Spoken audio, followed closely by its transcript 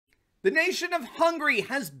The nation of Hungary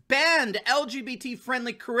has banned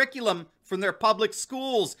LGBT-friendly curriculum from their public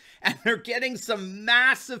schools, and they're getting some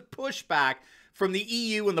massive pushback from the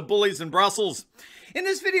EU and the bullies in Brussels. In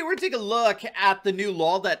this video, we're going to take a look at the new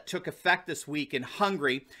law that took effect this week in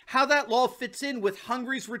Hungary, how that law fits in with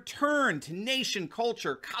Hungary's return to nation,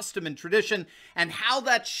 culture, custom, and tradition, and how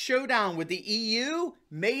that showdown with the EU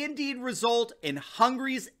may indeed result in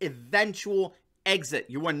Hungary's eventual exit.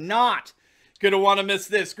 You are not going to want to miss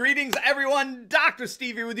this. Greetings, everyone. Dr.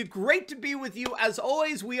 Steve here with you. Great to be with you. As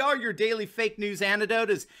always, we are your daily fake news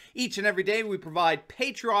antidote. As each and every day, we provide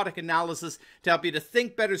patriotic analysis to help you to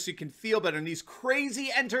think better so you can feel better in these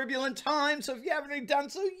crazy and turbulent times. So if you haven't already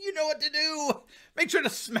done so, you know what to do. Make sure to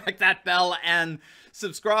smack that bell and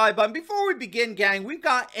subscribe. Before we begin, gang, we've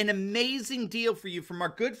got an amazing deal for you from our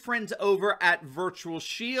good friends over at Virtual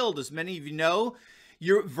Shield. As many of you know,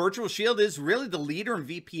 your Virtual Shield is really the leader in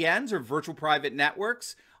VPNs, or virtual private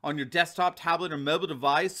networks, on your desktop, tablet, or mobile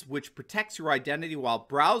device, which protects your identity while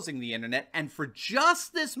browsing the internet. And for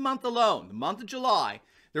just this month alone, the month of July,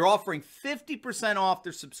 they're offering 50% off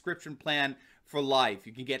their subscription plan for life.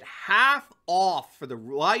 You can get half off for the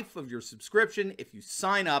life of your subscription if you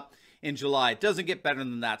sign up in July. It doesn't get better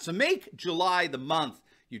than that. So make July the month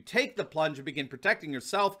you take the plunge and begin protecting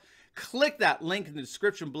yourself. Click that link in the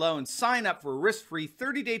description below and sign up for a risk-free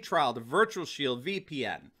 30-day trial to Virtual Shield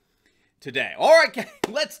VPN today. All right, gang,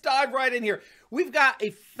 let's dive right in here. We've got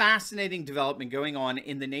a fascinating development going on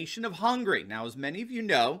in the nation of Hungary. Now, as many of you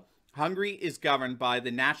know, Hungary is governed by the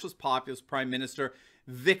nationalist populist Prime Minister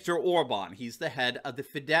Viktor Orban. He's the head of the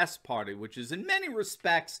Fidesz party, which is in many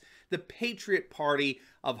respects the Patriot party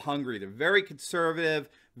of Hungary. They're very conservative,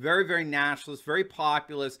 very, very nationalist, very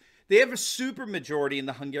populist. They have a super majority in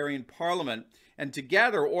the Hungarian parliament, and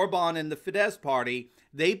together, Orban and the Fidesz party,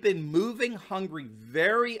 they've been moving Hungary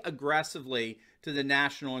very aggressively to the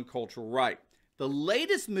national and cultural right. The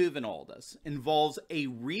latest move in all this involves a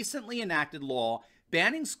recently enacted law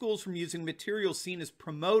banning schools from using materials seen as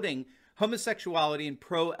promoting homosexuality and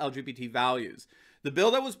pro-LGBT values. The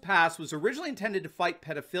bill that was passed was originally intended to fight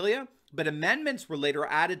pedophilia, but amendments were later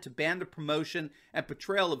added to ban the promotion and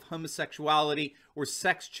portrayal of homosexuality or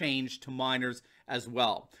sex change to minors as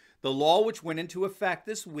well. The law, which went into effect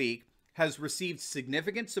this week, has received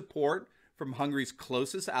significant support from Hungary's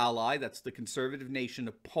closest ally, that's the conservative nation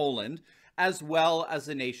of Poland, as well as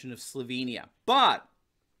the nation of Slovenia. But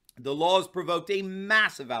the law has provoked a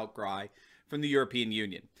massive outcry from the European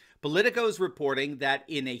Union. Politico is reporting that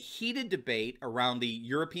in a heated debate around the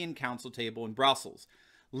European Council table in Brussels,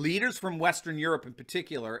 leaders from Western Europe in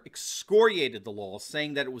particular excoriated the law,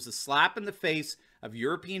 saying that it was a slap in the face of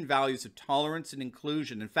European values of tolerance and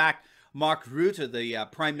inclusion. In fact, Mark Rutte, the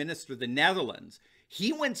Prime Minister of the Netherlands,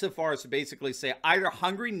 he went so far as to basically say either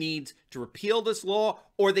Hungary needs to repeal this law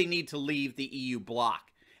or they need to leave the EU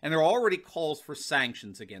bloc. And there are already calls for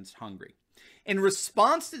sanctions against Hungary. In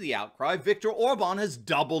response to the outcry, Viktor Orban has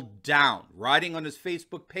doubled down, writing on his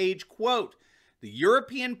Facebook page, quote, "The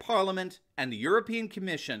European Parliament and the European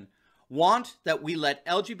Commission want that we let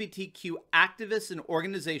LGBTQ activists and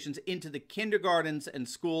organizations into the kindergartens and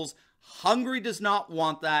schools. Hungary does not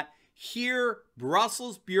want that. Here,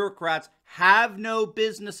 Brussels bureaucrats have no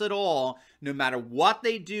business at all. No matter what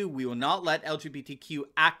they do, we will not let LGBTQ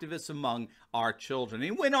activists among our children."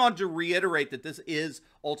 And he went on to reiterate that this is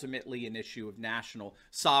ultimately an issue of national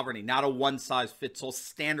sovereignty, not a one-size-fits-all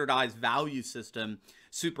standardized value system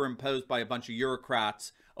superimposed by a bunch of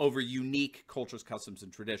bureaucrats over unique cultures, customs,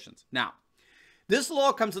 and traditions. Now, this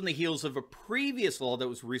law comes on the heels of a previous law that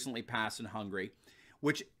was recently passed in Hungary,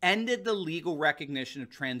 which ended the legal recognition of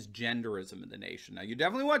transgenderism in the nation. Now, you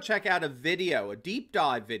definitely want to check out a video, a deep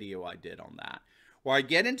dive video I did on that, where I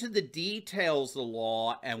get into the details of the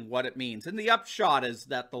law and what it means. And the upshot is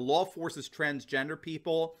that the law forces transgender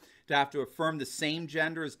people to have to affirm the same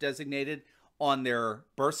gender as designated on their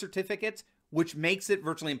birth certificates, which makes it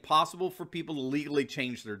virtually impossible for people to legally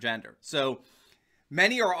change their gender. So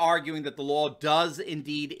many are arguing that the law does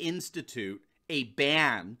indeed institute a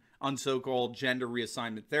ban on so-called gender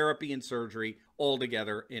reassignment therapy and surgery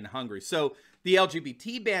altogether in Hungary. So the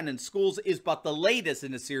LGBT ban in schools is but the latest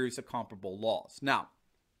in a series of comparable laws. Now,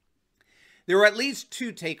 there are at least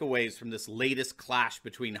two takeaways from this latest clash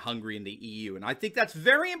between Hungary and the EU, and I think that's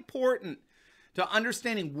very important to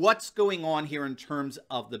understanding what's going on here in terms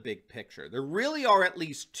of the big picture. There really are at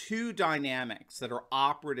least two dynamics that are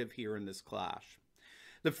operative here in this clash.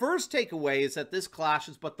 The first takeaway is that this clash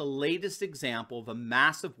is but the latest example of a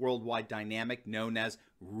massive worldwide dynamic known as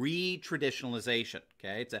re-traditionalization.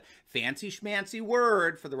 Okay, it's a fancy schmancy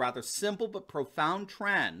word for the rather simple but profound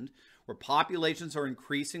trend where populations are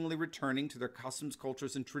increasingly returning to their customs,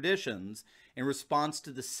 cultures, and traditions in response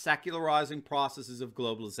to the secularizing processes of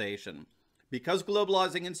globalization. Because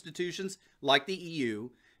globalizing institutions like the EU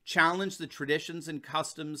challenge the traditions and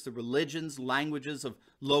customs, the religions, languages of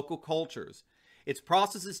local cultures, its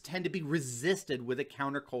processes tend to be resisted with a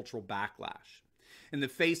countercultural backlash. In the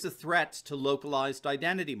face of threats to localized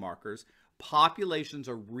identity markers, populations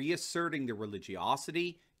are reasserting their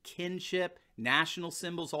religiosity, kinship, national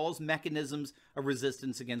symbols, all as mechanisms of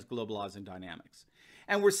resistance against globalizing dynamics.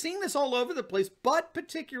 And we're seeing this all over the place, but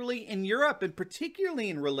particularly in Europe, and particularly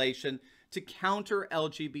in relation to counter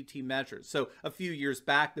LGBT measures. So a few years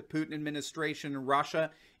back, the Putin administration in Russia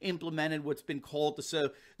implemented what's been called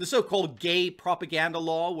the so-called gay propaganda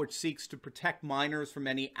law, which seeks to protect minors from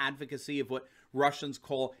any advocacy of what Russians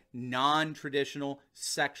call non-traditional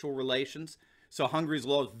sexual relations. So Hungary's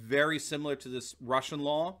law is very similar to this Russian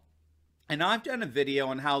law. And I've done a video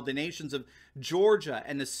on how the nations of Georgia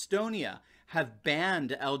and Estonia have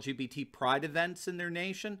banned LGBT pride events in their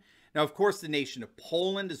nation. Now, of course, the nation of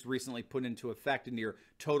Poland has recently put into effect a near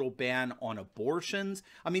total ban on abortions.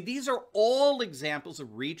 I mean, these are all examples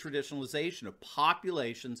of retraditionalization of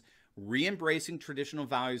populations re-embracing traditional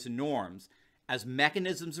values and norms as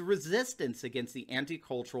mechanisms of resistance against the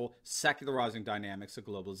anti-cultural, secularizing dynamics of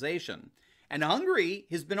globalization. And Hungary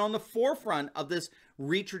has been on the forefront of this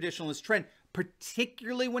retraditionalist trend,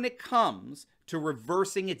 particularly when it comes to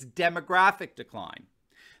reversing its demographic decline.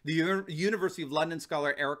 The University of London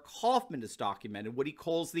scholar Eric Kaufman has documented what he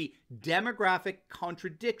calls the demographic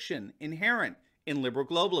contradiction inherent in liberal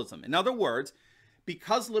globalism. In other words,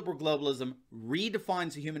 because liberal globalism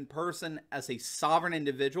redefines the human person as a sovereign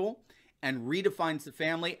individual and redefines the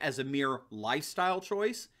family as a mere lifestyle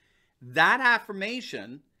choice, that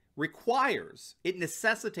affirmation requires, it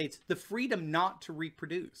necessitates the freedom not to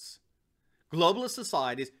reproduce. Globalist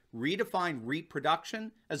societies redefine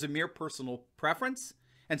reproduction as a mere personal preference,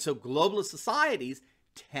 and so globalist societies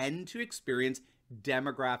tend to experience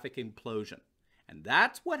demographic implosion. And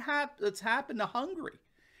that's that's happened to Hungary.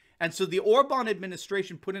 And so the Orban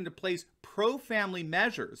administration put into place pro-family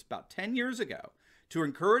measures about 10 years ago to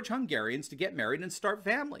encourage Hungarians to get married and start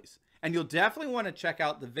families. And you'll definitely want to check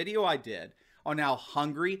out the video I did on how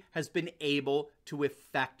Hungary has been able to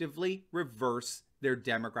effectively reverse their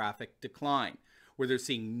demographic decline, where they're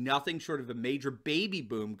seeing nothing short of a major baby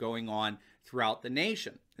boom going on throughout the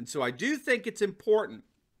nation. And so I do think it's important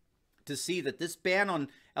to see that this ban on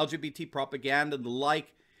LGBT propaganda and the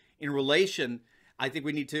like in relation, I think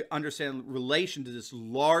we need to understand relation to this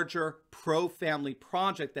larger pro-family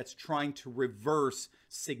project that's trying to reverse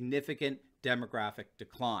significant demographic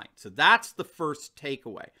decline. So that's the first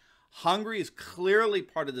takeaway. Hungary is clearly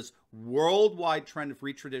part of this worldwide trend of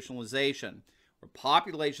retraditionalization, where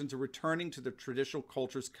populations are returning to their traditional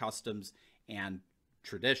cultures, customs, and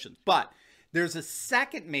traditions. But there's a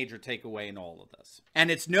second major takeaway in all of this, and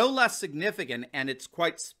it's no less significant, and it's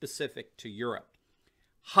quite specific to Europe.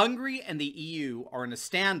 Hungary and the EU are in a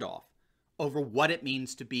standoff over what it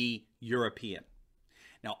means to be European.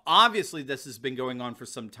 Now, obviously, this has been going on for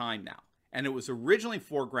some time now, and it was originally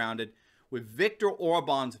foregrounded with Viktor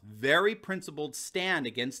Orban's very principled stand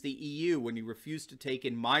against the EU when he refused to take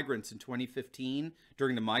in migrants in 2015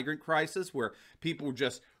 during the migrant crisis, where people were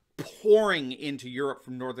just pouring into Europe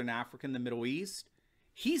from Northern Africa and the Middle East.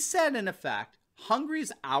 He said, in effect,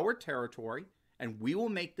 Hungary's our territory, and we will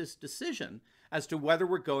make this decision as to whether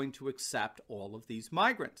we're going to accept all of these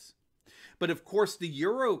migrants. But of course, the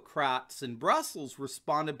Eurocrats in Brussels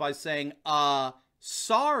responded by saying,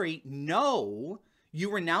 sorry, no, you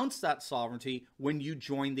renounced that sovereignty when you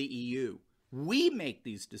joined the EU. We make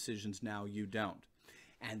these decisions now, you don't.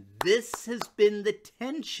 And this has been the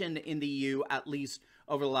tension in the EU, at least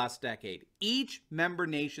over the last decade. Each member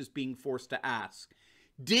nation is being forced to ask,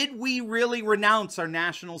 did we really renounce our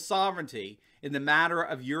national sovereignty in the matter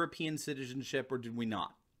of European citizenship, or did we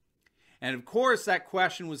not? And of course, that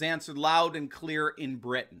question was answered loud and clear in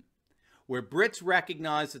Britain, where Brits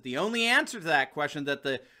recognized that the only answer to that question that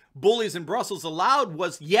the bullies in Brussels allowed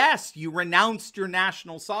was, yes, you renounced your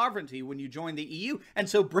national sovereignty when you joined the EU. And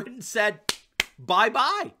so Britain said,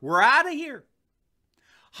 bye-bye, we're out of here.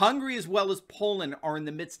 Hungary, as well as Poland, are in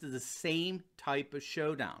the midst of the same type of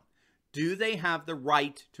showdown. Do they have the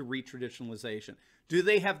right to retraditionalization? Do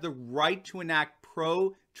they have the right to enact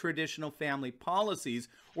pro-traditional family policies,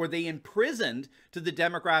 or are they imprisoned to the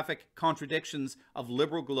demographic contradictions of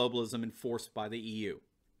liberal globalism enforced by the EU?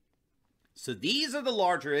 So these are the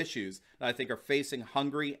larger issues that I think are facing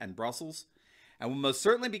Hungary and Brussels, and we'll most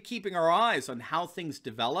certainly be keeping our eyes on how things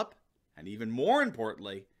develop, and even more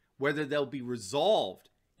importantly, whether they'll be resolved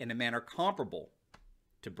in a manner comparable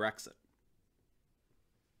to Brexit.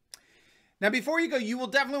 Now, before you go, you will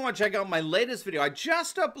definitely want to check out my latest video. I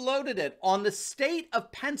just uploaded it on the state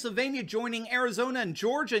of Pennsylvania joining Arizona and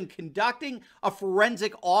Georgia in conducting a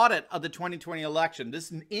forensic audit of the 2020 election.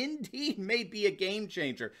 This indeed may be a game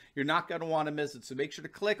changer. You're not going to want to miss it. So make sure to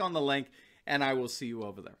click on the link, and I will see you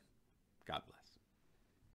over there. God bless.